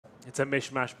It's a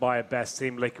mishmash by a best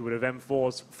Team Liquid of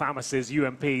M4s, Famises,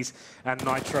 UMPs, and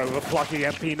Nitro. A plucky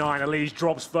MP9. Elise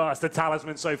drops first. The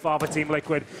talisman so far for Team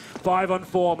Liquid.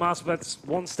 5-on-4. mousesports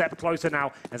one step closer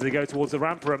now as they go towards the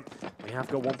ramp room. We have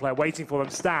got one player waiting for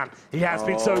them. Stan. He has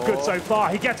been so good so far.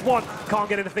 He gets one. Can't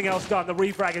get anything else done. The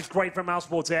refrag is great from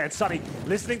mousesports here. And Sunny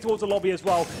listening towards the lobby as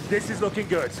well. This is looking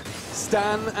good.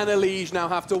 Stan and Elise now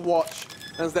have to watch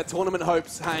as their tournament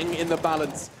hopes hang in the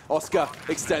balance. Oscar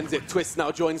extends it. Twist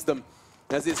now joins them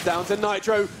as it's down to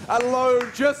Nitro alone.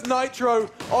 Just Nitro.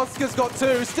 Oscar's got two.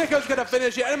 Sticko's going to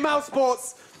finish it. And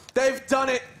mousesports, they've done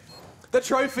it. The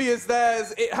trophy is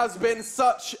theirs. It has been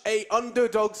such a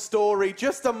underdog story.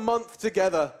 Just a month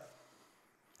together.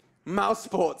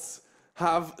 mousesports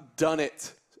have done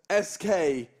it.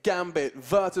 SK, Gambit,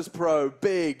 Virtus Pro,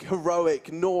 Big,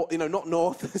 Heroic, North, not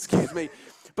North, excuse me.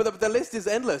 But the list is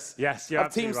endless. Yes, you're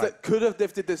of teams right. that could have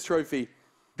lifted this trophy.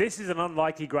 This is an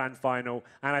unlikely grand final,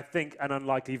 and I think an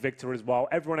unlikely victor as well.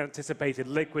 Everyone anticipated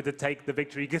Liquid to take the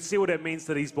victory. You can see what it means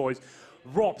to these boys.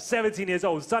 Rob, 17 years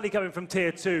old, Sunny coming from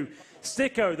Tier 2.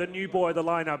 Sticko, the new boy of the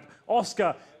lineup.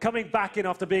 Oscar coming back in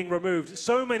after being removed.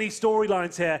 So many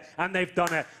storylines here, and they've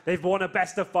done it. They've won a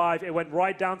best of 5. It went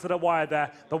right down to the wire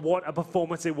there, but what a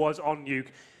performance it was on Nuke.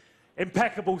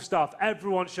 Impeccable stuff.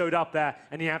 Everyone showed up there,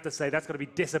 and you have to say that's going to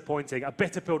be disappointing. A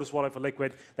bitter pill to swallow for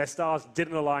Liquid. Their stars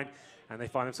didn't align, and they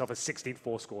find themselves a 16-4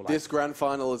 scoreline. This grand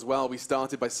final as well, we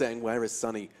started by saying, where is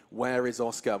Sunny? Where is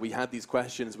Oscar? We had these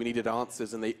questions, we needed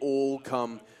answers, and they all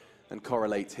come and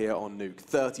correlate here on Nuke.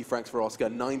 30 francs for Oscar,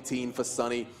 19 for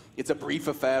Sunny. It's a brief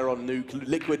affair on Nuke.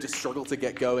 Liquid just struggled to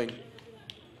get going.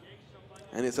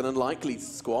 And it's an unlikely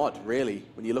squad, really.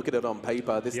 When you look at it on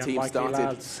paper, this team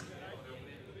started,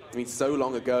 so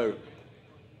long ago,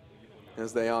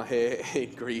 as they are here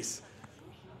in Greece.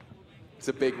 It's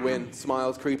a big win.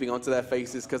 Smiles creeping onto their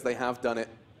faces because they have done it,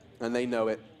 and they know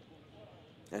it.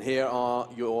 And here are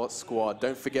your squad.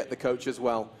 Don't forget the coach as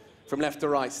well. From left to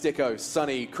right, Sticko,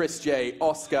 Sunny, Chris J,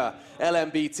 Oscar,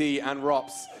 LMBT, and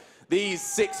Rops. These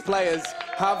 6 players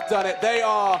have done it. They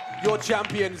are your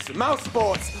champions.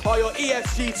 mousesports are your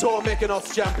ESG Tour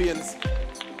Mykonos champions.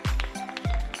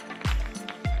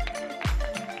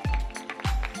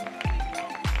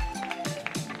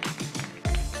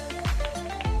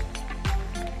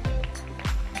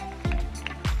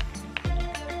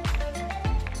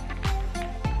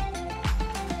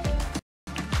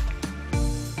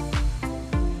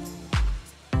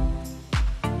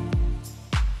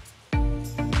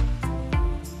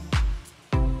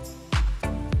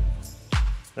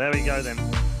 There we go then.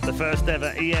 The first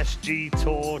ever ESG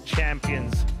Tour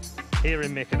champions here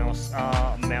in Mykonos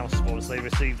are mousesports. They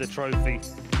received the trophy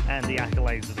and the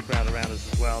accolades of the crowd around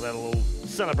us as well. They'll all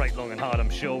celebrate long and hard, I'm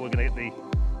sure. We're going to get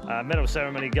the medal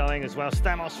ceremony going as well.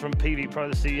 Stamos from PV Pro,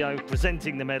 the CEO,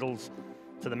 presenting the medals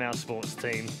to the mousesports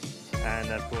team. And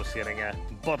of course getting a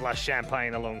bottle of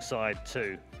champagne alongside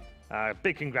too.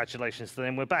 Big congratulations to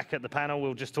them. We're back at the panel.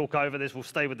 We'll just talk over this. We'll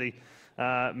stay with the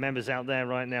members out there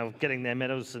right now getting their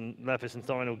medals, and Lerpus and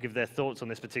Thorin will give their thoughts on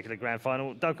this particular grand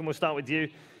final. Duncan, we'll start with you.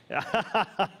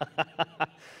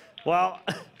 Well,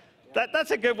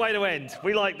 that's a good way to end.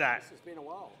 We like that. It's been a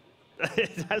while.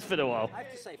 It has been a while. I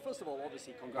have to say, first of all,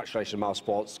 obviously, congratulations,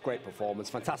 mousesports. Great performance.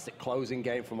 Fantastic closing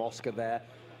game from Oscar there.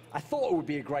 I thought it would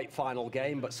be a great final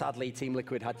game, but sadly, Team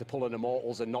Liquid had to pull an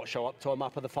Immortals and not show up to a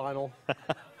map of the final.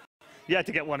 You had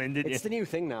to get one in, didn't you? It's the new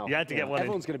thing now. You had to get one in.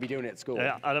 Everyone's going to be doing it at school.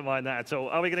 Yeah, I don't mind that at all.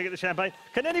 Are we going to get the champagne?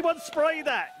 Can anyone spray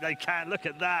that? They can. Look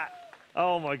at that.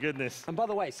 Oh, my goodness. And by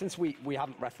the way, since we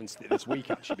haven't referenced it this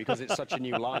week, actually, because it's such a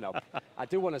new lineup, I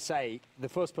do want to say the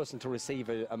first person to receive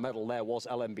a medal there was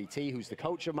LMBT, who's the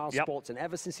coach of mousesports. And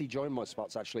ever since he joined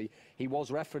mousesports, actually, he was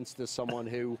referenced as someone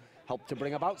who helped to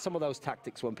bring about some of those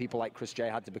tactics when people like Chris J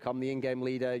had to become the in-game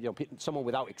leader, someone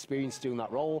without experience doing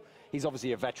that role. He's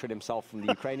obviously a veteran himself from the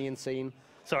Ukrainian scene.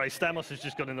 Sorry, Stamos has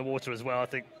just gone in the water as well, I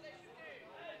think.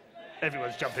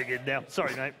 Everyone's jumping in now.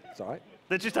 Sorry, mate. It's all right.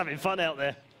 They're just having fun out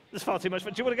there. There's far too much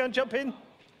fun. Do you want to go and jump in?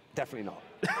 Definitely not.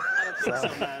 I don't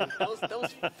think so, man.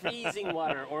 Those freezing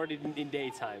water already in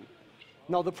daytime.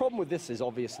 No, the problem with this is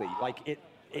obviously, it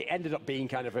ended up being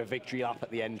kind of a victory lap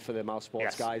at the end for the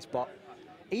mousesports guys, but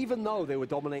even though they were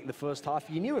dominating the first half,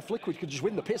 you knew if Liquid could just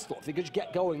win the pistol, if they could just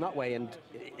get going that way, and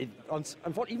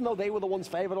even though they were the ones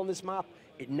favored on this map,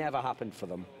 it never happened for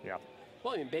them. Yeah.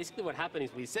 Well, I mean, basically what happened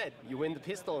is we said, you win the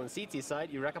pistol on CT side,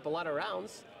 you rack up a lot of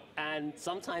rounds, and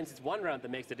sometimes it's one round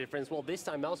that makes the difference. Well, this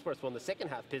time mousesports won the second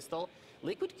half pistol.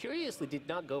 Liquid curiously did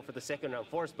not go for the second round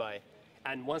force buy.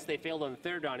 And once they failed on the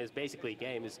third round, it's basically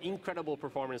game. It's incredible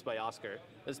performance by Oscar. It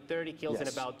was 30 kills in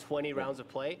about 20 rounds of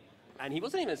play. And he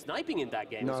wasn't even sniping in that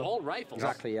game. No. It was all rifles.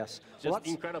 Exactly, yes. Just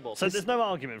incredible. So there's no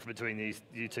argument between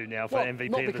you two now for MVP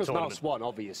not of the because tournament? Mouse won,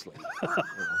 obviously.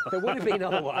 There would have been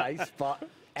otherwise, but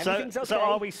everything's okay. So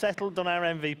are we settled on our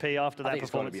MVP after that I think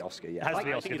it's got to performance? be Oscar, yeah. It has to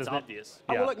be I Oscar, think it's doesn't it? obvious.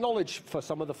 I will acknowledge for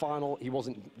some of the final, he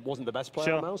wasn't the best player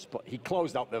Sure. on Mouse, but he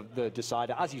closed out the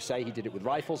decider. As you say, he did it with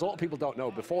rifles. A lot of people don't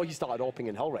know, before he started opening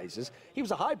in Hellraisers, he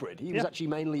was a hybrid. He was actually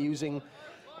mainly using,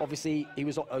 obviously, he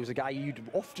was a guy you'd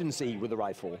often see with a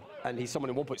rifle, and he's someone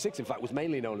in 1.6, in fact, was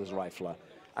mainly known as a rifler.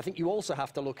 I think you also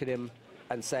have to look at him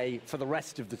and say, for the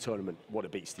rest of the tournament, what a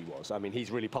beast he was. I mean,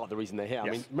 he's really part of the reason they're here. Yes.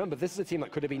 I mean, remember, this is a team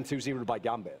that could have been 2-0 by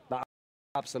Gambit. That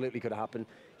absolutely could have happened.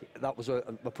 That was a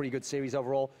pretty good series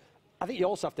overall. I think you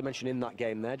also have to mention in that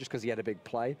game there, just because he had a big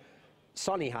play,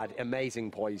 Sonny had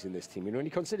amazing poise in this team. You know, when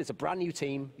you consider it's a brand new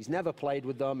team, he's never played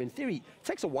with them. In theory, it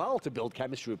takes a while to build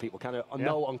chemistry with people, kind of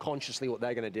know unconsciously what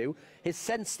they're going to do. His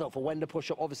sense stuff for when to push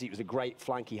up, obviously it was a great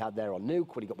flank he had there on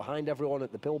Nuke, when he got behind everyone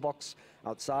at the pillbox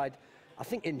outside. I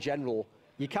think in general,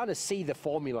 you kind of see the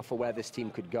formula for where this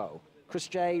team could go. Chris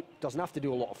J doesn't have to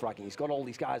do a lot of fragging. He's got all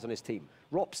these guys on his team.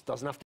 Rops doesn't have to